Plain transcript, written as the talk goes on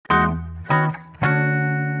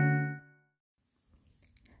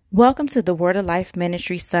Welcome to the Word of Life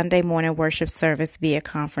Ministry Sunday morning worship service via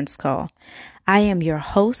conference call. I am your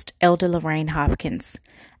host, Elder Lorraine Hopkins.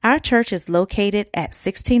 Our church is located at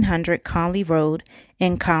 1600 Conley Road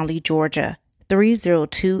in Conley, Georgia,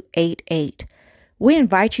 30288. We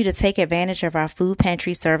invite you to take advantage of our food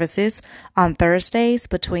pantry services on Thursdays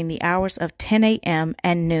between the hours of 10 a.m.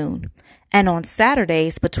 and noon, and on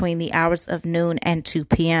Saturdays between the hours of noon and 2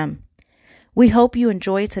 p.m. We hope you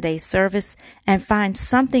enjoy today's service and find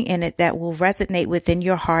something in it that will resonate within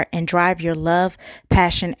your heart and drive your love,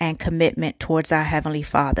 passion, and commitment towards our Heavenly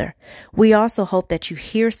Father. We also hope that you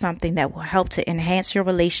hear something that will help to enhance your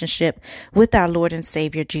relationship with our Lord and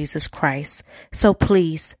Savior, Jesus Christ. So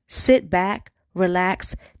please sit back,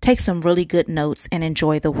 relax, take some really good notes, and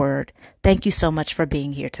enjoy the Word. Thank you so much for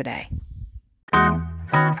being here today.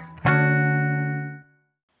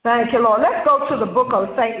 Thank you, Lord. Let's go to the book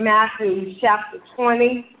of St. Matthew, chapter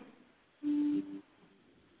 20.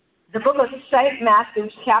 The book of St. Matthew,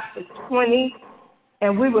 chapter 20,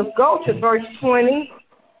 and we will go to verse 20.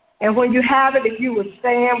 And when you have it, if you would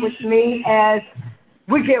stand with me as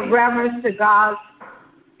we give reverence to God's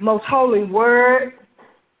most holy word.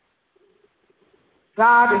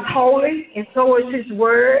 God is holy, and so is his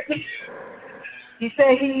word. He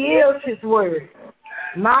said he is his word.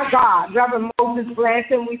 My God, Reverend Moses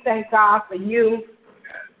Blanton, we thank God for you.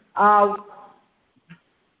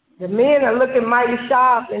 The men are looking mighty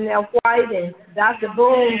sharp in their white, and Dr.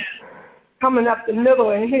 Boone coming up the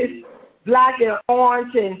middle in his black and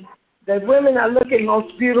orange, and the women are looking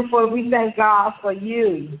most beautiful. We thank God for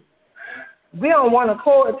you. We don't want to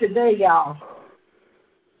accord today, y'all.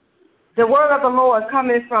 The word of the Lord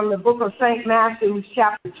coming from the book of St. Matthew,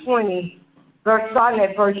 chapter 20, starting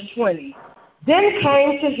at verse 20. Then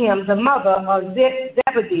came to him the mother of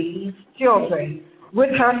Zebedee's children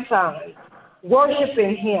with her sons,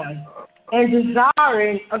 worshiping him and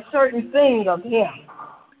desiring a certain thing of him.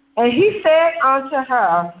 And he said unto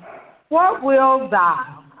her, What wilt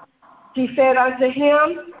thou? She said unto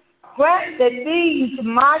him, Grant that these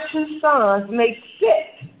my two sons may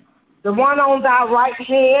sit, the one on thy right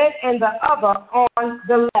hand and the other on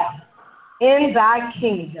the left, in thy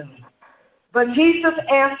kingdom. But Jesus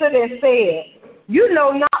answered and said, You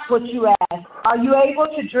know not what you ask. Are you able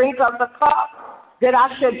to drink of the cup that I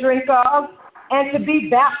shall drink of, and to be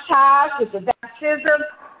baptized with the baptism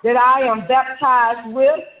that I am baptized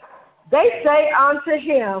with? They say unto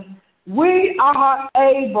him, We are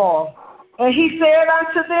able. And he said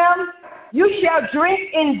unto them, You shall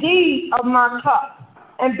drink indeed of my cup,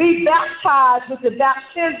 and be baptized with the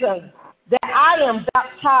baptism that I am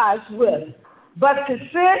baptized with. But to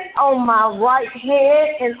sit on my right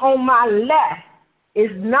hand and on my left is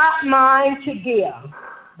not mine to give,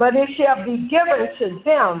 but it shall be given to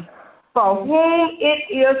them for whom it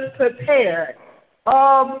is prepared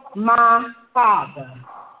of my Father.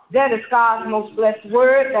 That is God's most blessed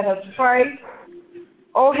word. Let us pray.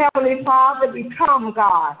 Oh, Heavenly Father, we come,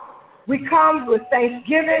 God. We come with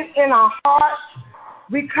thanksgiving in our hearts.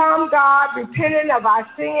 We come, God, repenting of our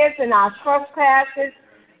sins and our trespasses.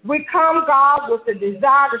 We come, God, with the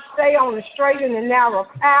desire to stay on the straight and the narrow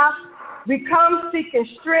path. We come seeking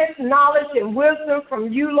strength, knowledge, and wisdom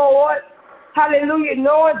from you, Lord. Hallelujah,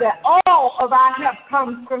 knowing that all of our help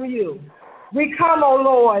comes from you. We come, oh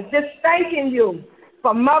Lord, just thanking you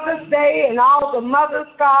for Mother's Day and all the mothers,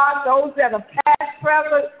 God, those that are past,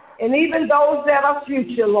 present, and even those that are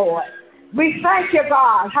future, Lord. We thank you,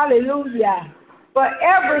 God, hallelujah, for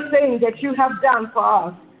everything that you have done for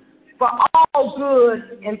us. For all good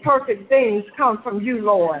and perfect things come from you,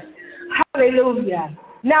 Lord. Hallelujah.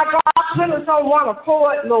 Now, God, put us on one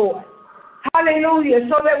accord, Lord. Hallelujah.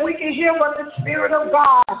 So that we can hear what the Spirit of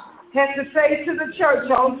God has to say to the church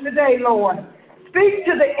on today, Lord. Speak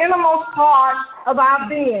to the innermost part of our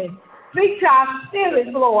being. Speak to our spirits,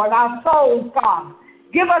 Lord, our souls, God.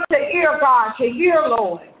 Give us the ear, God, to hear,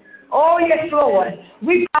 Lord. Oh, yes, Lord.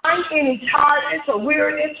 We bind any tiredness or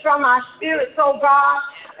weariness from our spirits, oh God.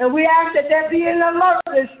 And we ask that there be an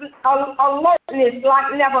alertness like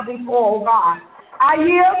never before, oh God. I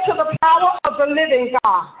yield to the power of the living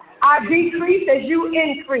God. I decrease as you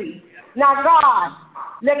increase. Now, God,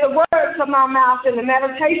 let the words of my mouth and the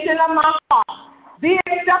meditation of my heart be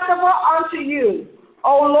acceptable unto you,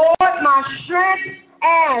 O Lord, my strength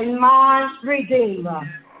and my Redeemer.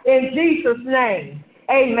 In Jesus' name,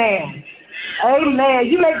 amen. Amen.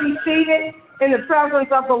 You may be seated in the presence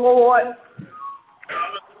of the Lord.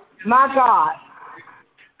 My God.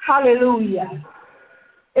 Hallelujah.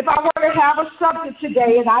 If I were to have a subject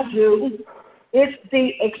today, and I do, it's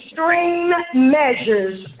the extreme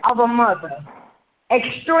measures of a mother.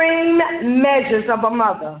 Extreme measures of a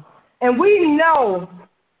mother. And we know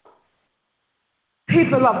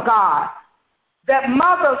people of God, that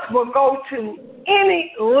mothers will go to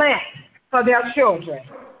any length for their children.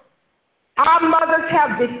 Our mothers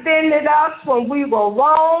have defended us when we were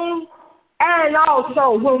wrong and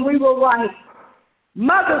also when we were right.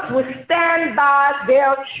 Mothers will stand by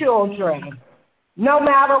their children no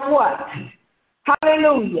matter what.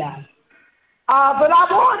 Hallelujah. But I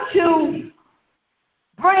want to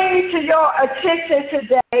bring to your attention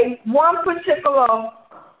today one particular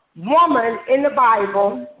woman in the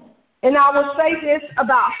Bible, and I will say this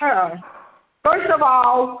about her. First of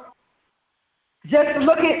all, just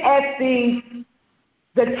looking at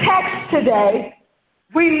the text today,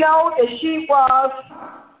 we know that she was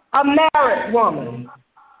a married woman,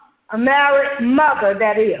 a married mother,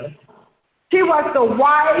 that is. She was the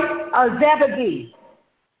wife of Zebedee.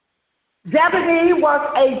 Zebedee was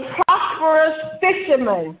a prosperous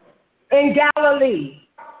fisherman in Galilee.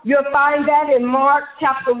 You'll find that in Mark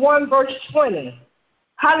chapter 1, verse 20.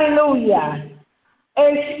 Hallelujah.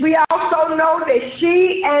 And we also know that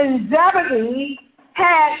she and Zebedee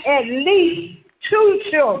had at least 2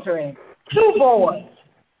 children, 2 boys.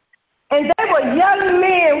 And they were young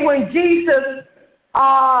men when Jesus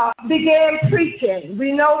began preaching.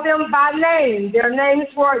 We know them by name. Their names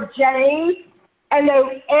were James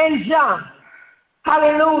and John.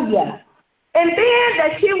 Hallelujah. And being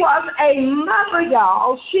that she was a mother,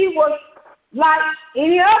 y'all, she was like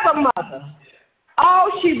any other mother. All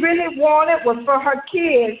she really wanted was for her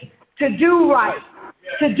kids to do right,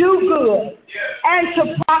 to do good, and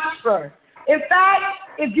to prosper. In fact,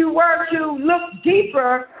 if you were to look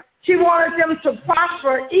deeper, she wanted them to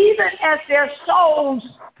prosper even as their souls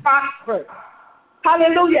prospered.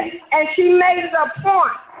 Hallelujah. And she made it a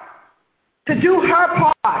point to do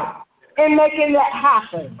her part in making that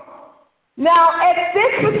happen. Now, at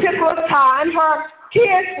this particular time, her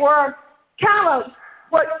kids were kind of,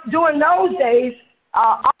 during those days,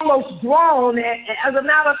 almost grown. And as a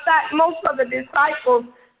matter of fact, most of the disciples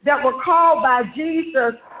that were called by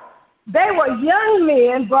Jesus, they were young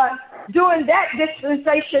men, but during that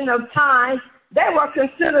dispensation of time, they were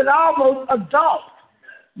considered almost adults.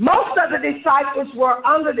 Most of the disciples were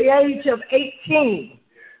under the age of 18.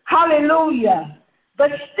 Hallelujah. But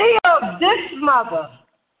still, this mother,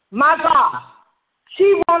 my God,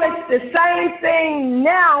 she wanted the same thing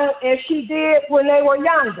now as she did when they were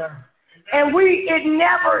younger. And it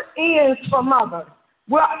never ends for mothers.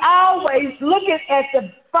 We're always looking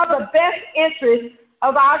for the best interest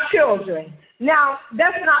of our children. Now,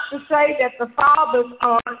 that's not to say that the fathers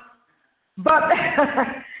aren't, but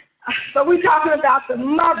so we're talking about the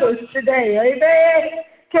mothers today. Amen?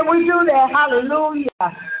 Can we do that? Hallelujah.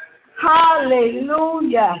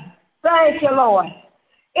 Hallelujah. Thank you, Lord.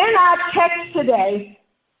 In our text today,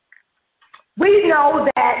 we know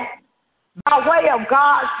that by way of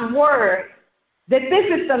God's word, that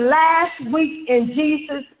this is the last week in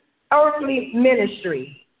Jesus' earthly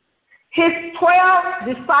ministry. His 12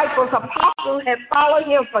 disciples, apostles, had followed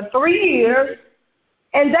him for 3 years,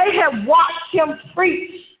 and they have watched him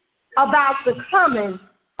preach about the coming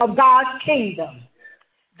of God's kingdom.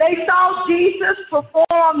 They saw Jesus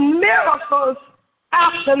perform miracles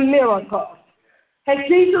after miracles. Has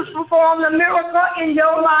Jesus performed a miracle in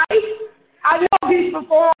your life? I know he's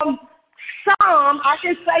performed some, I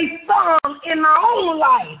can say some, in my own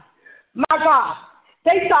life. My God.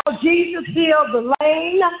 They saw Jesus heal the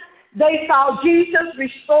lame. They saw Jesus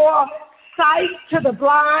restore sight to the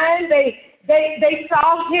blind. They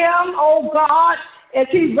saw him, oh God, as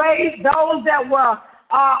he raised those that were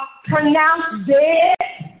pronounced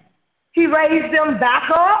dead. He raised them back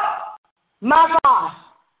up. My God.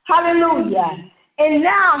 Hallelujah. And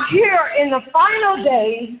now here in the final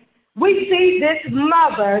days, we see this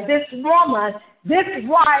mother, this woman, this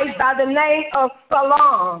wife by the name of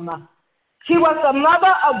Salome. She was the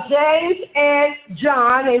mother of James and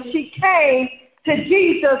John, and she came to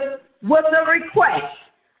Jesus with a request.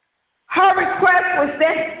 Her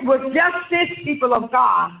request was just this, people of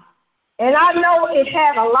God. And I know it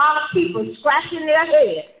had a lot of people scratching their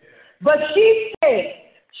head. But she said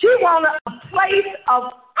she wanted a place of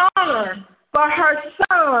honor for her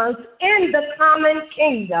sons in the common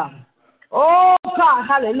kingdom. Oh, God,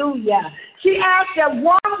 hallelujah. She asked that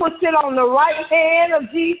one would sit on the right hand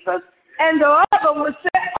of Jesus and the other would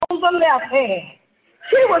sit on the left hand.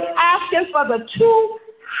 She was asking for the 2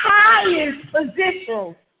 highest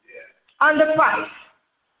positions under Christ.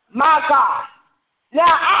 My God. Now,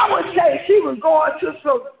 I would say she was going to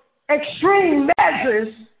some extreme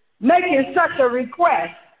measures making such a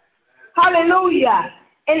request. Hallelujah.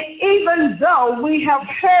 And even though we have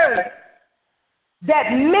heard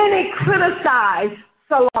that many criticize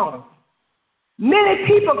Salome, Many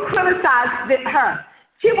people criticized her.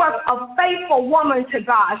 She was a faithful woman to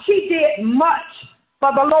God. She did much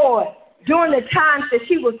for the Lord during the times that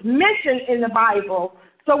she was mentioned in the Bible.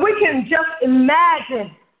 So we can just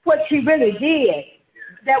imagine what she really did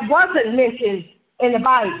that wasn't mentioned in the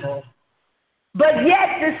Bible. But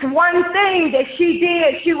yet this one thing that she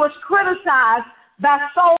did, she was criticized by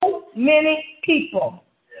so many people.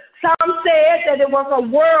 Some said that it was a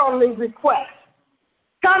worldly request.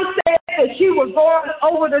 Some said that she was going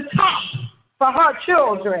over the top for her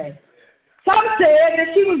children. Some said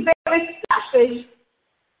that she was very selfish.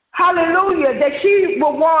 Hallelujah, that she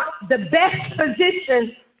would want the best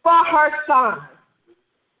position for her son.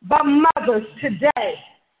 But mothers today,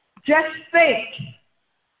 just think,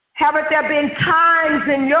 haven't there been times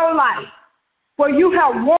in your life where you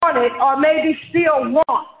have wanted or maybe still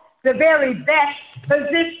want the very best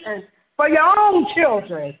position for your own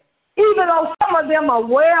children, even though some of them are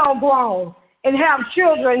well grown and have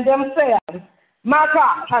children themselves? My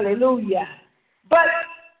God, hallelujah. But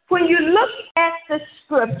when you look at the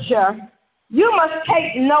scripture, you must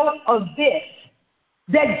take note of this,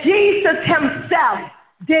 that Jesus himself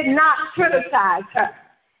did not criticize her.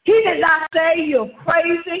 He did not say, you're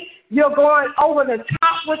crazy, you're going over the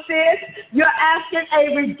top with this, you're asking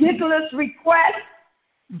a ridiculous request.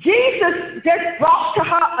 Jesus just brought to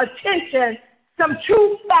her attention some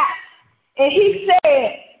true facts, and he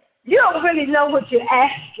said, you don't really know what you're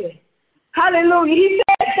asking. Hallelujah. He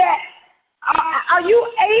said that, are you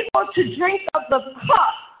able to drink of the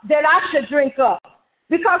cup that I should drink of?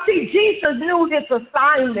 Because, see, Jesus knew his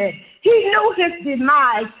assignment. He knew his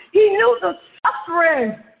demise. He knew the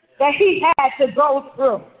suffering that he had to go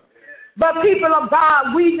through. But people of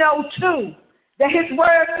God, we know, too, that his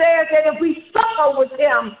word says that if we suffer with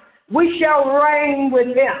him, we shall reign with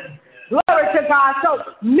him. Glory to God. So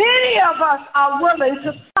many of us are willing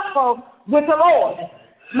to suffer with the Lord.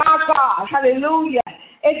 My God, hallelujah.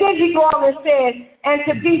 And then he goes on and says, and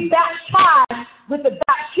to be baptized with the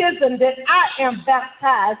baptism that I am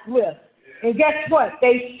baptized with. And guess what?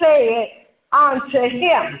 They said unto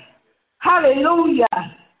him, hallelujah,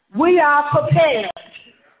 we are prepared.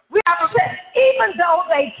 We are prepared. Even though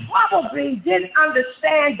they probably didn't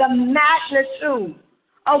understand the magnitude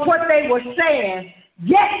of what they were saying,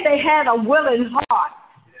 yet they had a willing heart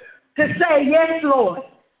to say, yes, Lord,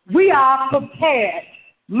 we are prepared.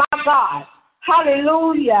 My God,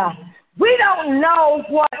 hallelujah. We don't know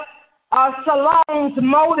what Salome's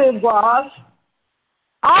motive was.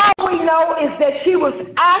 All we know is that she was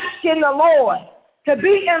asking the Lord to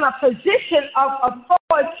be in a position of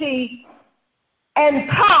authority and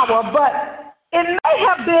power, but it may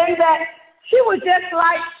have been that she was just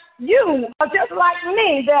like you or just like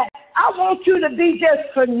me, that I want you to be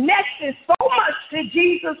just connected so much to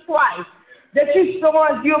Jesus Christ that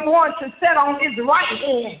you're going to sit on his right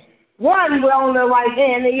hand, one on the right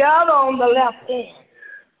hand, the other on the left hand.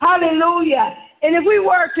 Hallelujah. And if we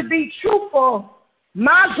were to be truthful,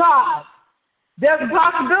 my God, there's a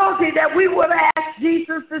possibility that we would ask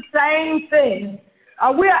Jesus the same thing.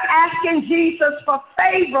 We're asking Jesus for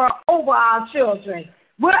favor over our children.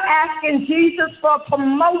 We're asking Jesus for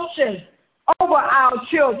promotion over our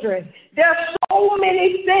children. There's so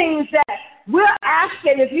many things that we're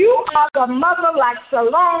asking. If you are the mother like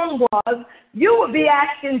Salome was, you would be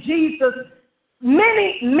asking Jesus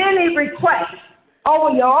many, many requests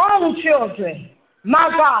over your own children. My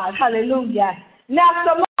God, hallelujah. Now,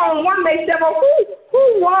 Salome, one may say, well,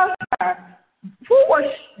 who was her? Who was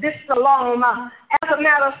this Salome? As a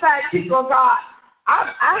matter of fact, people of God,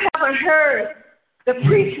 I haven't heard the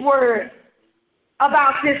preach word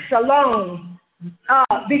about this Salome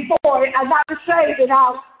before. I got to say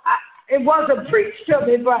that it wasn't preached to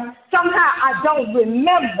me, but somehow I don't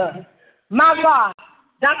remember. My God,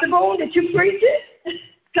 Dr. Boone, did you preach it?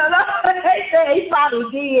 Because he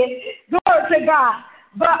probably did. Glory to God.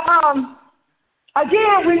 But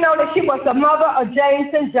again, we know that she was the mother of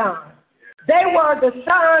James and John. They were the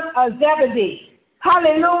sons of Zebedee.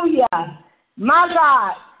 Hallelujah. My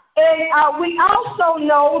God. And we also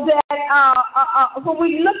know that when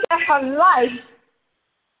we look at her life,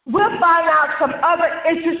 we'll find out some other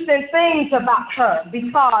interesting things about her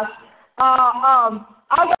because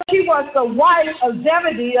although she was the wife of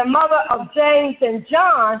Zebedee, the mother of James and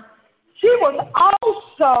John, she was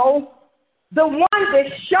also the one that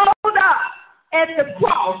showed up at the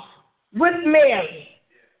cross with Mary.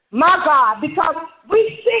 My God, because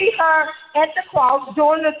we see her at the cross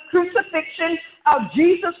during the crucifixion of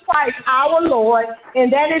Jesus Christ, our Lord,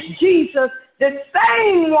 and that is Jesus, the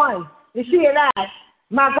same one that she had asked,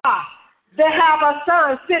 my God, to have her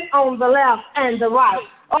son sit on the left and the right,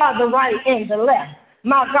 or the right and the left,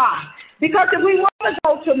 my God. Because if we want to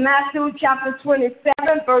go to Matthew chapter 27,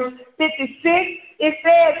 verse 56, it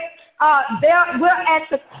says, we're at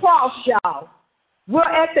the cross, y'all. We're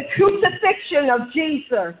at the crucifixion of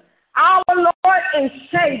Jesus. Our Lord and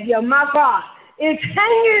Savior, my God, is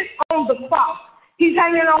hanging on the cross. He's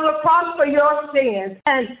hanging on the cross for your sins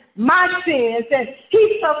and my sins. And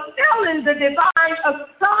he's fulfilling the divine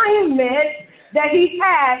assignment that he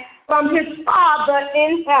had from his Father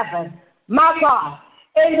in heaven. My God.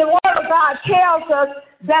 And the Word of God tells us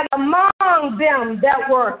that among them that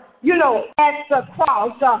were, at the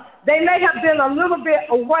cross, they may have been a little bit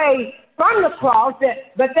away from the cross,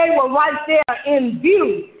 but they were right there in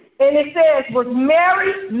view. And it says, was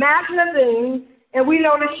Mary Magdalene, and we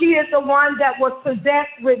know that she is the one that was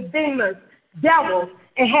possessed with demons, devils,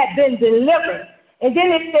 and had been delivered. And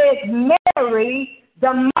then it says, Mary,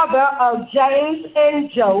 the mother of James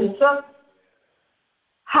and Joseph.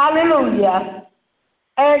 Hallelujah.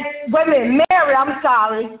 And,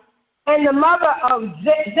 and the mother of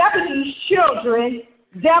Zebedee's children,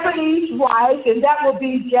 Zebedee's wife, and that will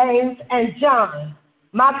be James and John.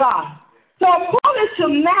 My God. So according to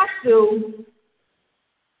Matthew,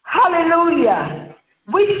 hallelujah,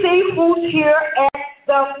 we see who's here at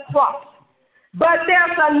the cross. But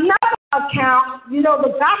there's another account,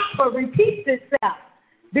 the gospel repeats itself.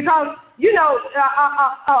 Because,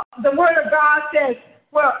 the word of God says,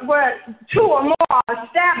 where two or more are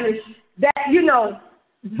established, that,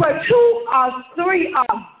 where two or three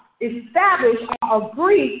are established or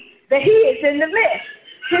agree that he is in the midst.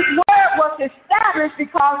 His word was established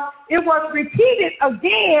because it was repeated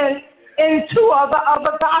again in two of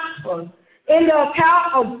the Gospels. In the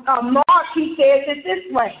account of Mark, he says it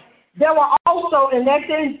this way. There were also, and that's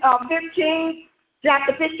in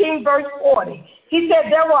chapter 15, verse 40. He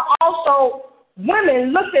said there were also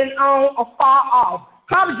women looking on afar off,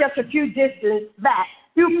 probably just a few feet back.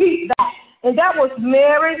 And that was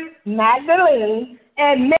Mary Magdalene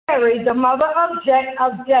and Mary, the mother of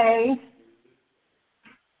James,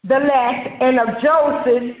 the less, and of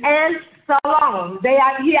Joseph and Salome.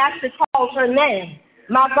 He actually calls her name,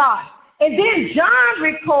 my God. And then John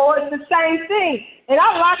records the same thing. And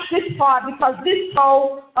I like this part because this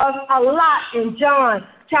told us a lot in John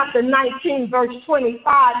chapter 19, verse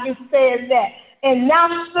 25. It says that, and now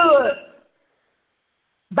stood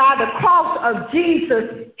by the cross of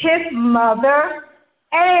Jesus, his mother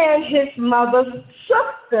and his mother's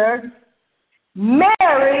sister,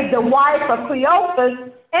 Mary, the wife of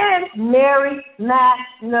Cleophas, and Mary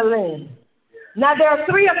Magdalene. Now, there are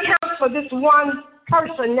three accounts for this one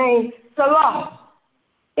person named Salome.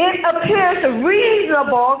 It appears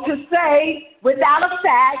reasonable to say, without a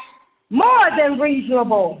fact, more than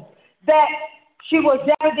reasonable, that she was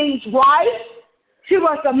Zebedee's wife, she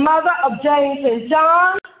was the mother of James and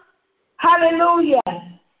John, hallelujah,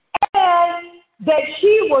 and that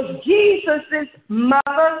she was Jesus'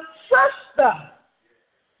 mother's sister.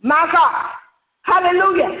 My God,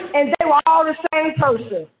 hallelujah, and they were all the same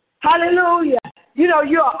person, hallelujah. You're an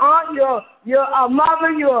aunt, you're a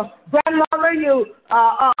mother, you're a grandmother, you're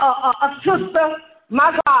a sister.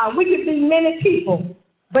 My God, we could be many people,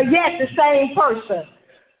 but yet the same person.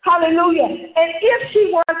 Hallelujah. And if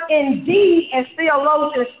she was indeed, as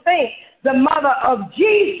theologians think, the mother of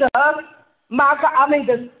Jesus,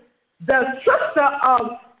 the sister of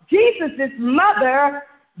Jesus' mother,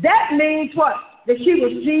 that means what? That she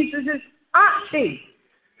was Jesus' auntie.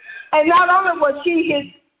 And not only was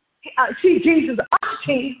she Jesus'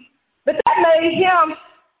 auntie, but that made him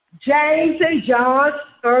James and John's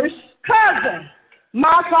first cousin.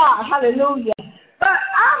 My God, hallelujah. But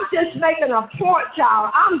I'm just making a point,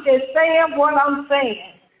 y'all. I'm just saying what I'm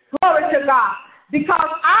saying. Glory to God. Because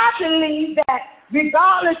I believe that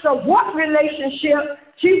regardless of what relationship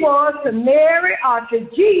she was to Mary or to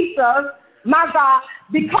Jesus, my God,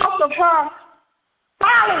 because of her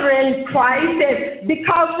following Christ and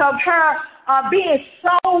because of her being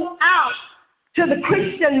sold out to the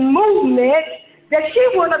Christian movement, that she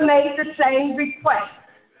would have made the same request.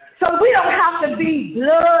 So we don't have to be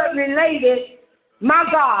blood related, my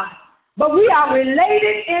God, but we are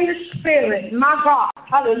related in the spirit, my God.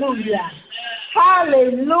 Hallelujah.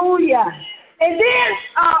 Hallelujah. And then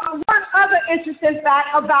one other interesting fact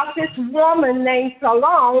about this woman named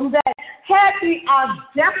Salome that had the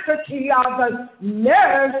audacity or the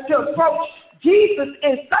nerve to approach Jesus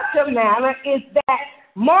in such a manner is that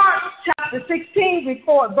Mark chapter 16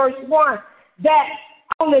 records, verse 1, that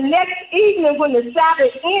on the next evening when the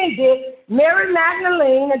Sabbath ended, Mary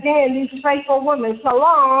Magdalene, again, these faithful women,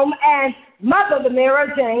 Salome and mother of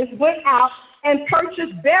Mary James, went out and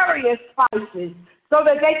purchased various spices so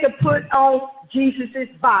that they could put on Jesus'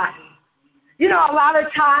 body. You know, a lot of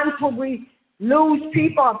times when we lose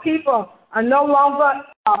people or people are no longer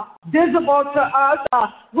visible to us,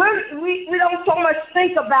 we don't so much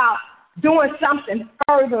think about doing something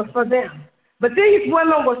further for them. But these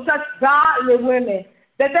women were such godly women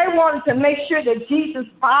that they wanted to make sure that Jesus'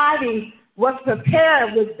 body was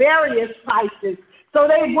prepared with various spices. So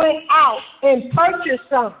they went out and purchased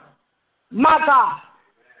some. My God.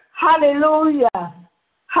 Hallelujah.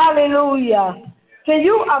 Hallelujah. Can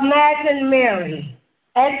you imagine Mary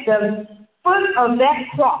at the foot of that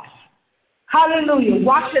cross? Hallelujah.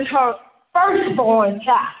 Watching her firstborn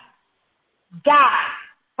child die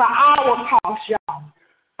for our cause, y'all,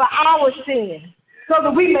 for our sin, so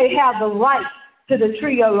that we may have the right to the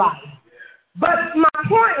tree of life. But my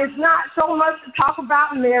point is not so much to talk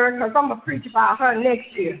about Mary, because I'm going to preach about her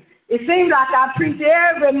next year. It seems like I preach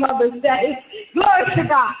every Mother's Day. Glory to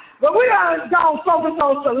God. But we're going to focus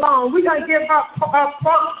on Salome. We're going to give her prompts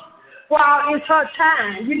while it's her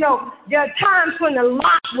time. You know, there are times when the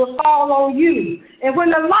lot will fall on you. And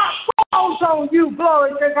when the lot falls on you,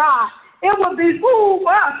 glory to God, it will behoove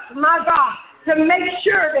us, my God, to make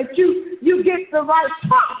sure that you get the right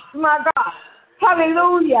prompts, my God.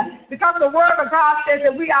 Hallelujah. Because the word of God says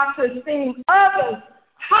that we are to esteem others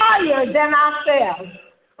higher than ourselves.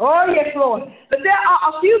 Oh, yes, Lord. But there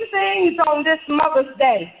are a few things on this Mother's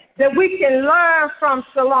Day that we can learn from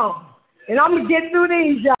Salome. And I'm going to get through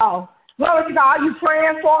these, y'all. Glory to God. You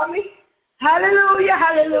praying for me? Hallelujah,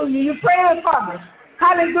 hallelujah. You praying for me?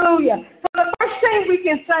 Hallelujah. So the first thing we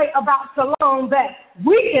can say about Salome that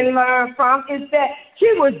we can learn from is that she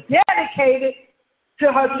was dedicated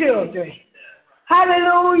to her children.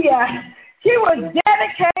 Hallelujah. She was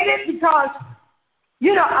dedicated because,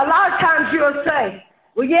 you know, a lot of times you'll say,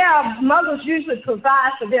 well, yeah, mothers usually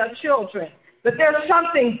provide for their children, but there's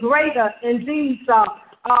something greater in these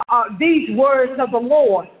words of the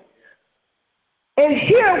Lord. And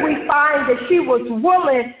here we find that she was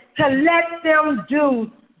willing to let them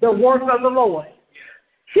do the work of the Lord.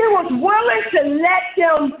 She was willing to let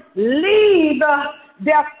them leave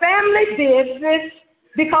their family business,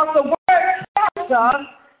 because the word tells us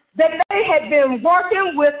that they had been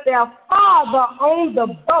working with their father on the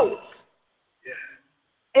boat.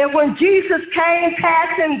 And when Jesus came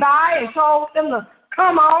passing by and told them to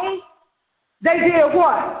come on, they did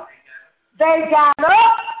what? They got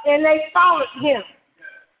up and they followed him.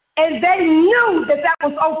 And they knew that that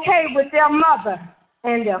was okay with their mother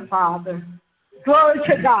and their father. Glory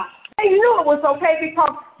to God. They knew it was okay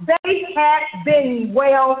because they had been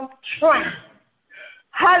well trained.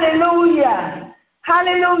 Hallelujah.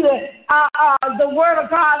 Hallelujah. The word of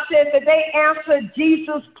God says that they answered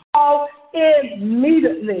Jesus' call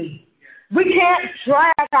immediately. We can't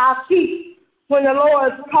drag our feet when the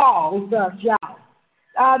Lord calls us, y'all.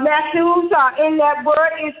 Matthews, in that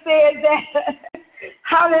word, it says that,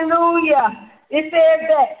 hallelujah, it says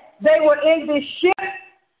that they were in the ship,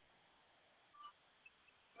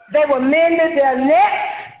 they were mending their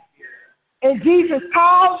nets, and Jesus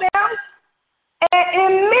called them, and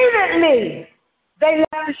immediately they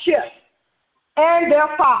left the ship and their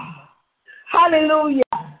father.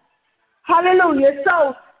 Hallelujah. Hallelujah.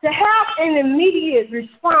 So to have an immediate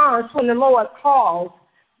response when the Lord calls,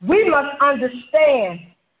 we must understand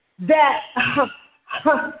that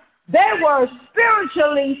they were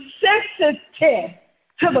spiritually sensitive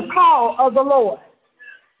to the call of the Lord.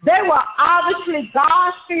 They were obviously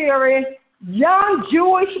God-fearing young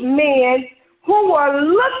Jewish men who were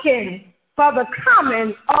looking for the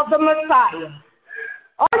coming of the Messiah.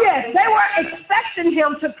 Oh, yes, they were expecting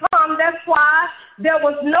him to come. That's why there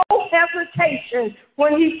was no hesitation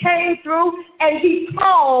when he came through and he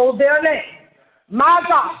called their name. My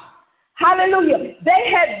God. Hallelujah.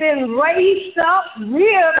 They had been raised up,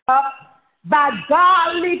 reared up by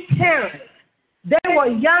godly parents. They were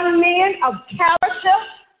young men of character.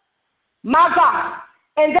 My God.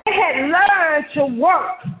 And they had learned to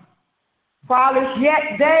work. While it's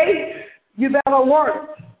yet day, you better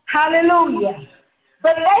work. Hallelujah.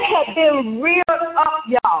 But they had been reared up,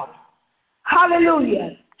 y'all.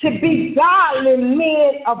 Hallelujah. To be godly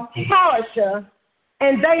men of character.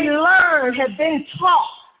 And they learned, had been taught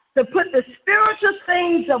to put the spiritual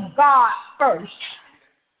things of God first.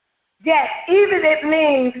 Yes, even if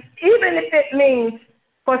it means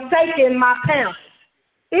forsaking my parents,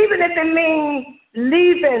 even if it means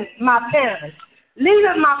leaving my parents,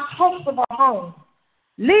 leaving my comfortable home,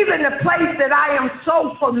 leaving the place that I am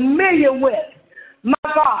so familiar with, my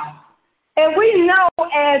God. And we know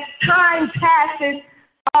as time passes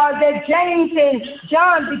that James and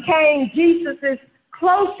John became Jesus'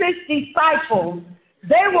 closest disciples.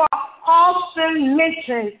 They were often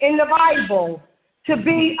mentioned in the Bible. to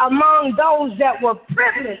be among those that were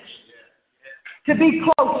privileged to be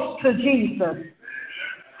close to Jesus.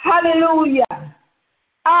 Hallelujah.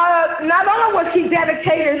 Not only was she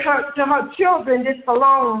dedicated to her children, this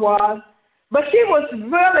alone was, but she was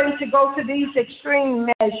willing to go to these extreme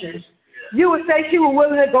measures. You would say she was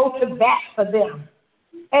willing to go to bat for them.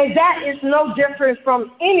 And that is no different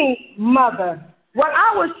from any mother. Well,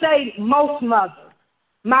 I would say most mothers,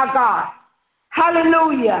 my God.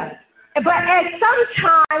 Hallelujah. But at some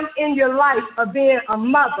time in your life of being a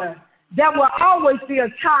mother, there will always be a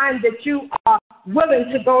time that you are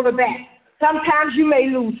willing to go to bat. Sometimes you may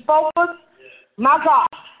lose focus, my God.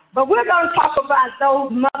 But we're going to talk about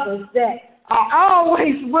those mothers that are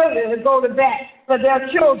always willing to go to bat for their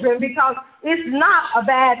children, because it's not a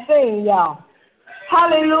bad thing, y'all.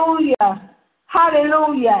 Hallelujah.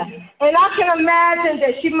 Hallelujah. And I can imagine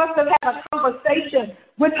that she must have had a conversation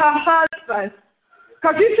with her husband,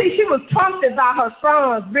 because you see, she was prompted by her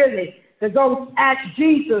sons, really, to go ask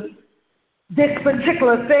Jesus this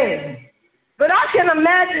particular thing. But I can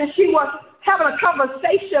imagine she was having a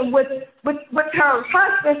conversation with her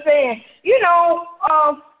husband, saying,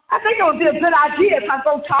 I think it would be a good idea if I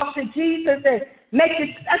go talk to Jesus and make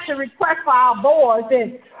a special request for our boys.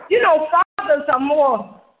 And, fathers are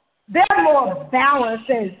more balanced,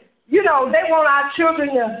 and, they want our children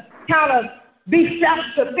to kind of be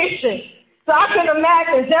self-sufficient. So I can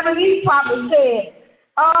imagine Zebedee probably said,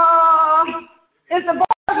 if the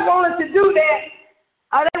boys wanted to do that,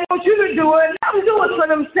 they want you to do it, let them do it for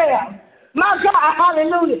themselves. My God,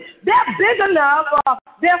 hallelujah. They're big enough,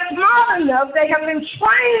 they're smart enough, they have been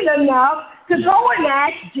trained enough to go and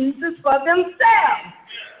ask Jesus for themselves.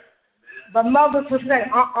 But mothers would say,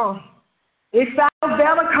 it sounds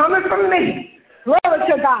better coming from me. Glory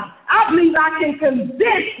to God. I believe I can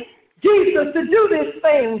convince Jesus to do this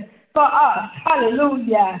thing for us.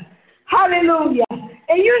 Hallelujah. Hallelujah.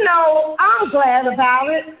 And I'm glad about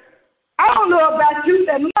it. I don't know about you,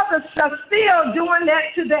 that mothers are still doing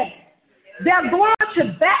that today. They're going to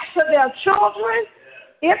bat for their children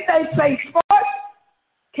if they play sports.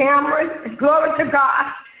 Cameron, glory to God.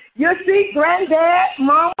 You see granddad,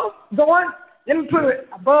 mama going, let me put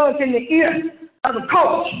a buzz in the ear of the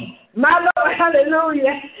coach. My Lord,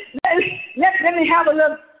 hallelujah. Let me have a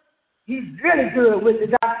little, he's really good with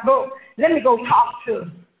the doctor. Let me go talk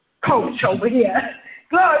to coach over here.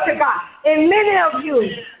 Glory to God. And many of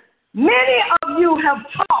you have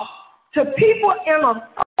talked to people in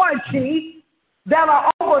authority that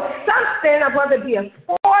are over something, whether it be a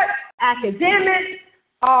sport, academic,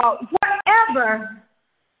 or whatever,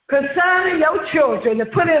 concerning your children, to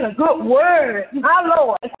put in a good word. My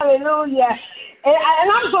Lord, hallelujah.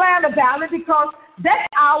 And I'm glad about it, because that's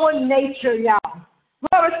our nature, y'all.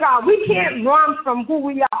 Glory to God. We can't run from who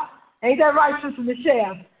we are. Ain't that right, Sister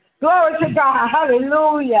Michelle? Glory to God.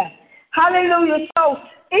 Hallelujah. Hallelujah. So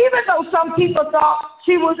even though some people thought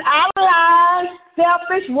she was out of line,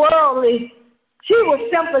 selfish, worldly, she was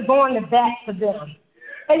simply going to bat for them.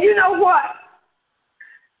 And you know what?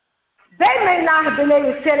 They may not have been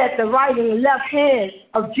able to sit at the right and left hand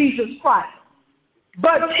of Jesus Christ.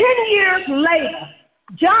 But 10 years later,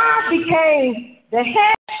 John became the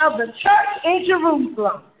head of the church in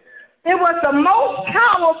Jerusalem. It was the most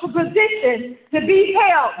powerful position to be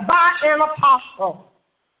held by an apostle.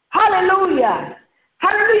 Hallelujah.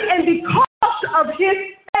 Hallelujah. And because of his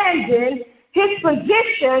standing, his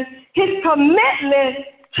position, his commitment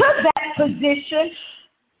to that position,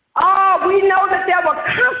 we know that there were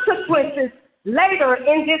consequences later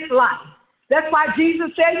in this life. That's why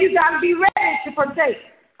Jesus said you got to be ready to partake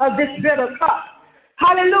of this bitter cup.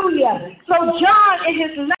 Hallelujah. So John, in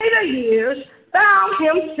his later years, found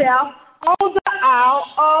himself on the Isle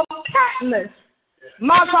of Patmos.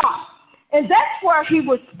 My God. And that's where he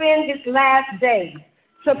would spend his last days,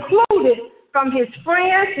 secluded from his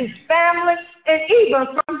friends, his family, and even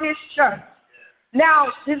from his church. Now,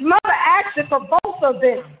 his mother asked for both of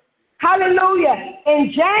them. Hallelujah.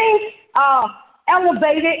 And James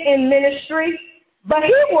elevated in ministry, but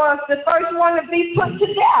he was the first one to be put to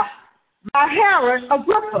death by Herod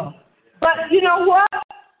Agrippa. But you know what?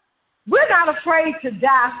 We're not afraid to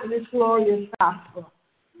die for this glorious gospel,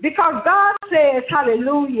 because God says,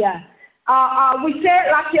 hallelujah, we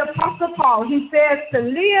said like the Apostle Paul, he says to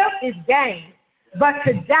live is gain, but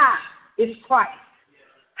to die is Christ.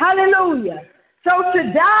 Hallelujah. So to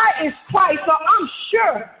die is Christ. So I'm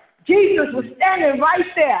sure Jesus was standing right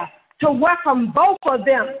there to welcome both of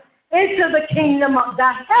them into the kingdom of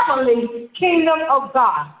the heavenly kingdom of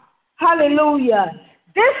God. Hallelujah.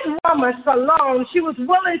 This woman, Salome, she was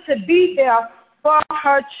willing to be there for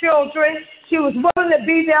her children. She was willing to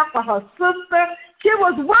be there for her sister. She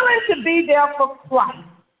was willing to be there for Christ.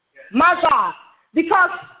 My God. Because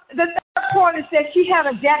the third point is that she had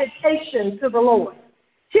a dedication to the Lord.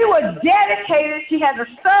 She was dedicated. She had a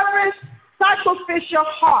servant, sacrificial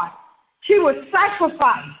heart. She was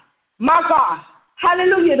sacrificed. My God.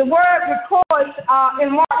 Hallelujah. The word records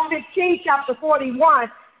in Mark 15, chapter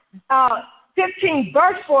 41, 15,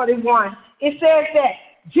 verse 41, it says that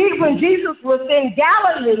when Jesus was in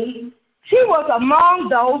Galilee, she was among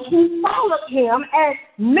those who followed him and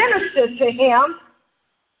ministered to him.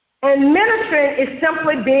 And ministering is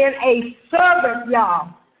simply being a servant,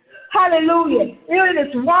 y'all. Hallelujah. It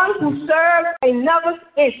is one who serves another's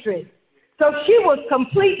interest. So she was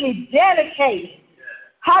completely dedicated.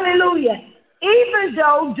 Hallelujah. Even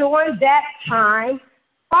though during that time,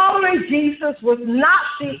 following Jesus was not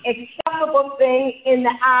the acceptable thing in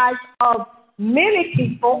the eyes of many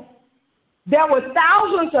people, there were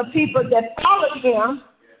thousands of people that followed him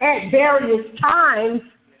at various times,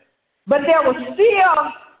 but there was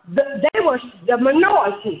still, they were the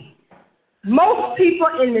minority. Most people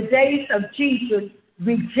in the days of Jesus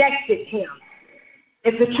rejected him,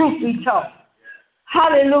 if the truth be told.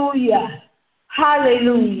 Hallelujah.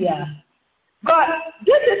 Hallelujah. But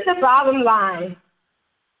this is the bottom line.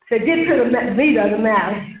 To get to the meat of the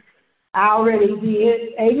matter, I already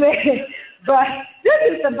did. Amen. But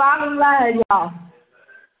this is the bottom line, y'all.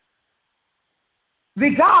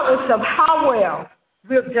 Regardless of how well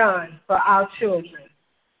we've done for our children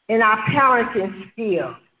in our parenting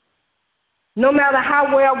skills, no matter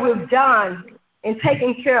how well we've done in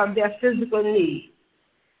taking care of their physical needs,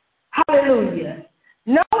 hallelujah,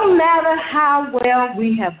 no matter how well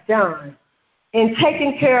we have done in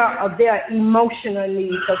taking care of their emotional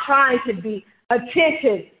needs or trying to be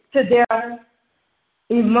attentive to their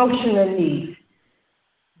emotional needs,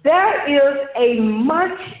 there is a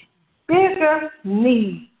much bigger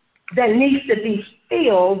need that needs to be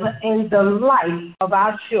filled in the life of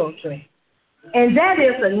our children, and that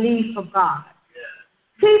is a need for God.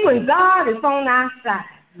 See, when God is on our side,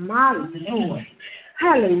 my Lord,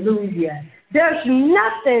 hallelujah, there's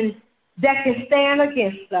nothing that can stand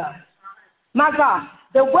against us. My God,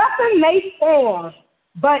 the weapon may form,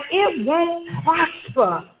 but it won't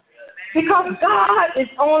prosper because God is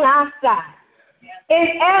on our side. And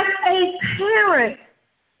as a parent,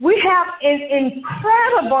 we have an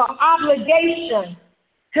incredible obligation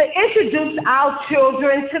to introduce our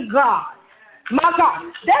children to God. My God,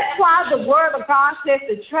 that's why the Word of God says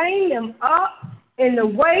to train them up in the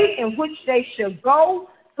way in which they should go,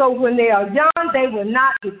 so when they are young, they will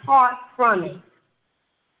not depart from it.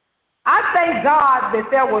 I thank God that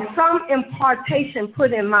there was some impartation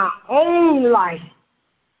put in my own life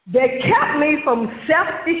that kept me from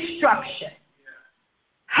self-destruction.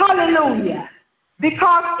 Hallelujah.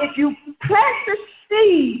 Because if you plant the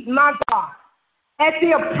seed, my God, at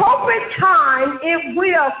the appropriate time, it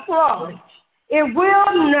will flourish, it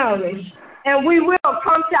will nourish, and we will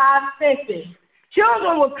come to our senses.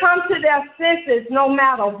 Children will come to their senses no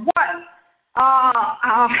matter what,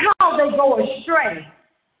 how they go astray,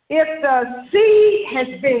 if the seed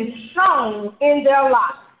has been sown in their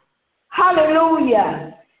life.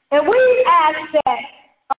 Hallelujah. And we ask that,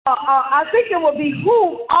 I think it will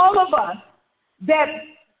behoove all of us that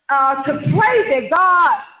to pray that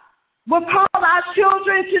God will call our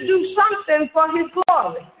children to do something for his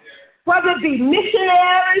glory, whether it be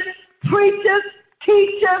missionaries, preachers,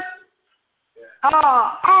 teachers,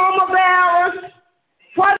 armor bearers,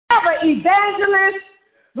 whatever, evangelists,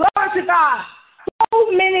 glory to God.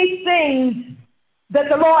 So many things that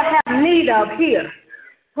the Lord has need of here.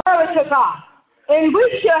 Glory to God. And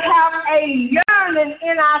we should have a yearning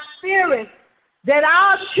in our spirit that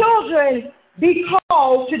our children be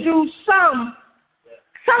called to do something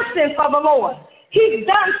for the Lord. He's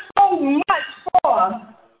done so much for us,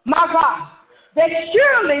 my God, that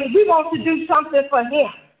surely we want to do something for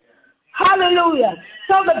him. Hallelujah.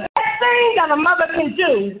 So the best thing that a mother can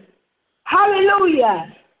do,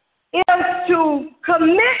 hallelujah, is to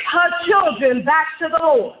commit her children back to the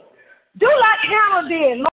Lord. Do like Hannah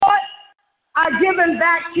did. Lord, I give him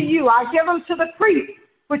back to you. I give him to the priest,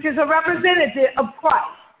 which is a representative of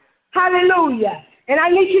Christ. Hallelujah. And I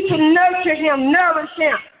need you to nurture him, nourish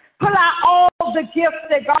him, pull out all the gifts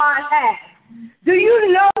that God has. Do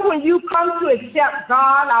you know when you come to accept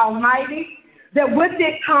God Almighty, that with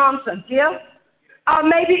it comes a gift, or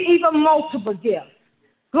maybe even multiple gifts?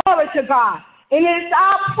 Glory to God. And it's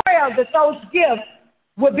our prayer that those gifts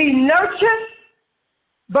will be nurtured,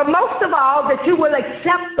 but most of all, that you will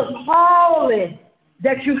accept the calling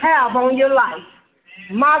that you have on your life.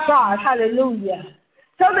 My God, hallelujah.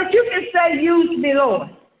 So that you can say, use me, Lord.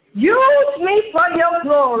 Use me for your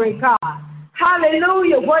glory, God.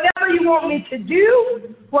 Hallelujah. Whatever you want me to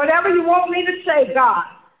do, whatever you want me to say, God,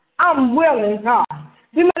 I'm willing, God.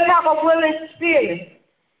 We must have a willing spirit.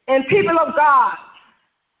 And people of God,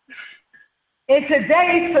 in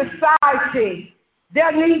today's society,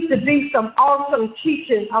 there needs to be some awesome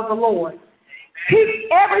teaching of the Lord.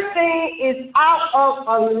 Everything is out of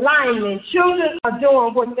alignment. Children are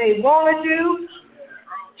doing what they want to do.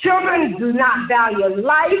 Children do not value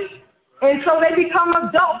life, and so they become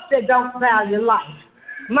adults that don't value life.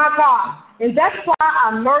 My God. And that's why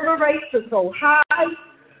our murder rates are so high.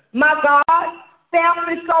 My God.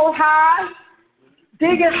 Theft is so high.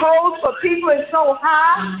 Digging holes for people is so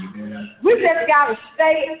high. We just got to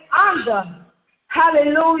stay under,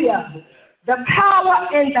 hallelujah, the power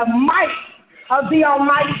and the might of the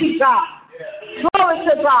Almighty God. Glory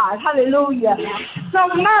to God. Hallelujah. So,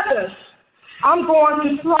 mothers, I'm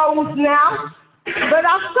going to close now, but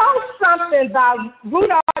I saw something by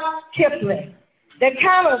Rudolph Kipling that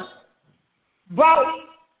kind of brought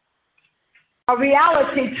a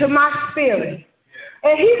reality to my spirit.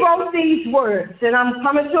 And he wrote these words, and I'm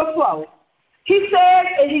coming to a close. He said,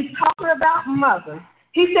 and he's talking about mothers,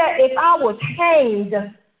 he said, if I was hanged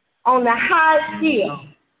on the highest hill,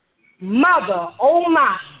 mother, oh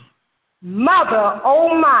my,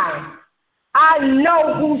 I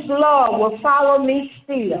know whose love will follow me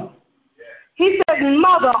still. He said,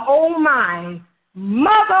 mother, oh my.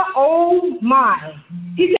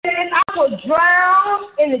 He said, if I was drowned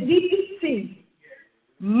in the deepest sea,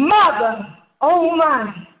 mother, oh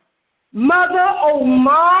my.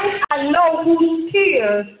 I know whose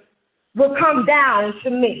tears will come down to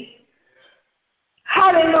me.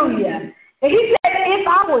 Hallelujah. And he said, if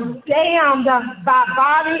I was damned by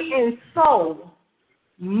body and soul,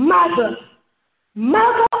 mother,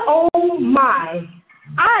 oh my,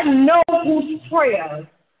 I know whose prayers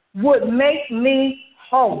would make me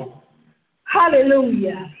whole.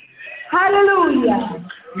 Hallelujah. Hallelujah.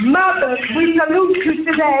 Mothers, we salute you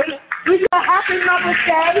today. We say happy Mother's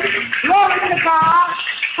Day. Glory to God.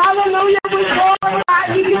 Hallelujah. We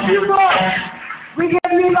glorify you. We give you glory. We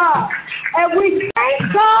give you love. And we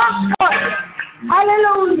thank God for it.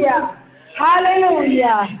 Hallelujah.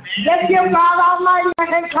 Hallelujah. Let's give God Almighty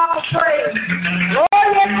and God praise. Oh,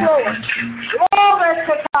 yes, Lord. Glory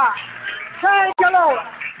to God. Thank you, Lord.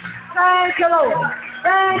 Thank you, Lord.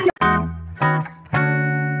 Thank you.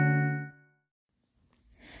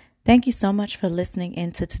 Thank you so much for listening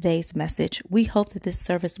in to today's message. We hope that this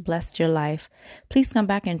service blessed your life. Please come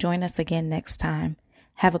back and join us again next time.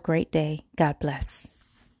 Have a great day. God bless.